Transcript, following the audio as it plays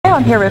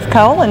I'm here with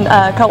Cole and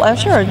Cole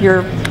Elshere,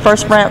 your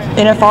first round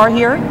NFR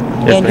here,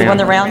 and you won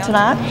the round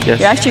tonight. Yes.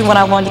 You're actually one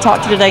I wanted to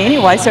talk to today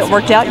anyway, so it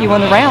worked out. You won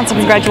the round, so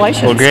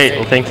congratulations. Well, great.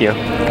 Well, thank you.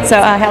 So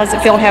how does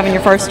it feel having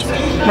your first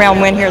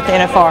round win here at the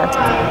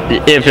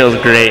NFR? It feels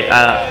great.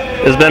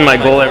 It's been my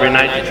goal every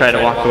night to try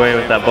to walk away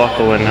with that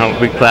buckle, and I'll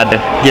be glad to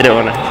get it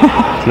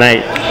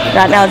tonight.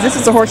 Right now, this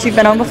is a horse you've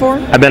been on before?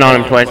 I've been on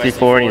him twice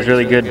before, and he's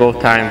really good both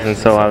times, and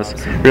so I was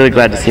really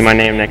glad to see my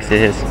name next to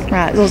his.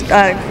 Right. So,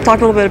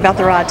 talk a little bit about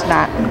the ride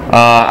tonight.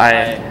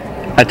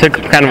 I took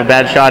kind of a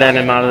bad shot at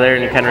him out of there,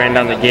 and he kind of ran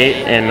down the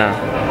gate, and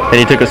then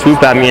he took a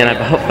swoop at me, and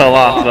I fell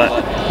off.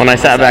 But when I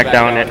sat back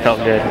down, it felt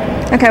good.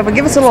 Okay, well,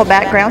 give us a little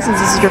background since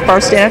this is your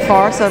first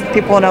NFR, so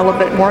people will know a little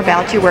bit more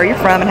about you, where you're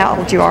from, and how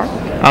old you are.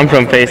 I'm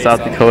from Fay,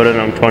 South Dakota, and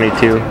I'm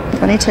 22.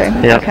 22.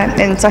 Yep.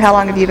 Okay. And so, how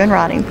long have you been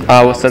riding?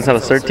 Well, since I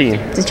was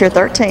 13. Since you're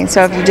 13.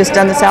 So, have you just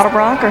done the saddle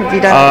bronc, or have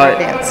you done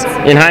other events?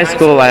 In high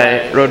school,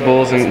 I rode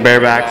bulls and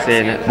barebacks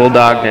and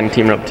bulldogged and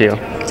team rope too.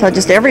 So,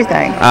 just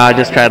everything. I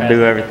just tried to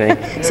do everything.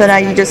 So now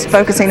you're just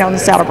focusing on the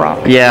saddle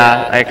bronc.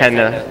 Yeah, I kind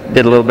of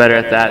did a little better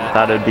at that and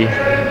thought it would be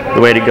the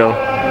way to go.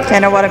 Okay,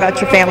 now what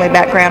about your family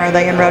background? Are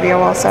they in rodeo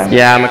also?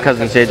 Yeah, my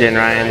cousins JJ and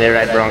Ryan, they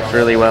ride broncs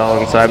really well,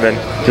 and so I've been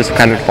just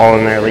kind of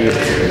following their lead.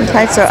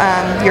 Okay, so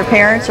your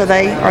parents, are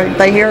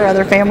they here? Are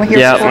their family here?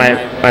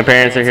 Yeah, my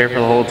parents are here for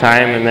the whole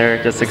time, and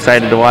they're just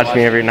excited to watch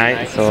me every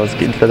night, so it's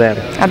good for them.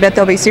 I bet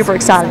they'll be super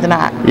excited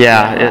tonight.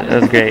 Yeah,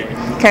 it was great.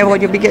 Okay, well,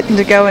 you'll be getting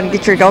to go and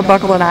get your gold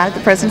buckle tonight at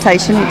the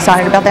presentation. You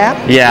excited about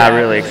that? Yeah,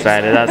 really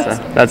excited.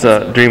 That's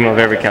a dream of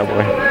every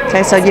cowboy.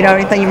 Okay, so you know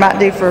anything you might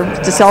do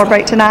to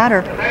celebrate tonight,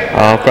 or?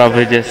 I'll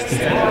probably just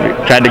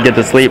try to get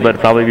to sleep, but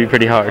it'll probably be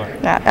pretty hard.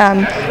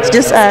 So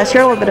just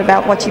share a little bit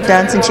about what you've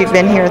done since you've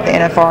been here at the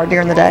NFR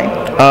during the day.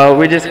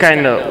 We just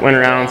kind of went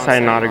around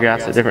signing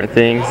autographs at different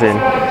things,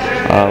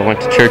 and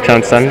went to church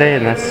on Sunday,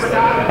 and that's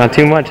not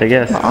too much, I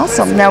guess. Well,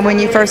 awesome. Now, when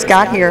you first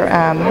got here,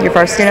 your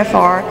first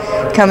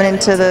NFR, coming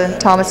into the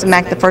Thomas and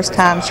Mack the first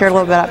time, share a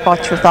little bit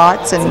about your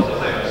thoughts. And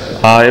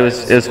it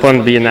was fun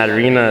to be in that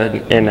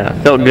arena,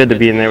 and felt good to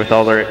be in there with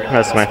all the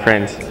rest of my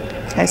friends.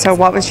 Okay, so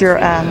what was your,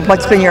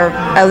 what's been your,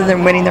 other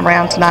than winning the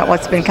round tonight,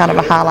 what's been kind of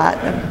a highlight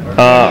of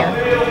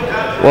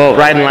well,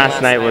 riding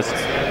last night was,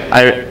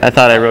 I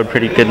thought I rode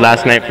pretty good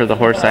last night for the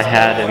horse I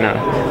had, and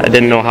I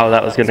didn't know how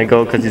that was going to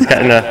go because he's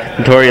kind of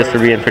notorious for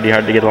being pretty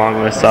hard to get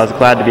along with, so I was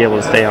glad to be able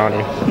to stay on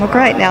him. Well,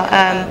 great. Now,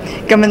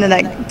 coming into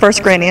that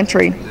first grand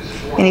entry,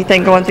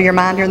 anything going through your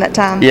mind during that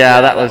time?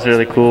 Yeah, that was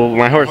really cool.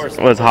 My horse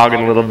was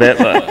hogging a little bit,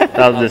 but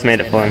that just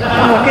made it fun.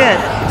 Well, good.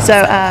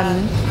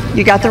 So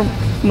you got the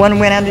one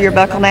win under your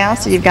buckle now,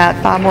 so you've got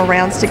 5 more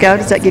rounds to go.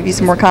 Does that give you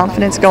some more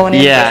confidence going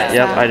in? Yeah,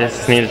 yep. I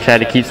just need to try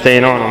to keep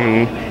staying on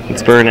them and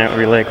spurring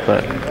every lick,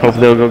 but hopefully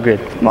they'll go good.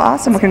 Well,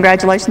 awesome. Well,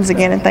 congratulations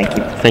again, and thank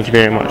you. Thank you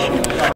very much.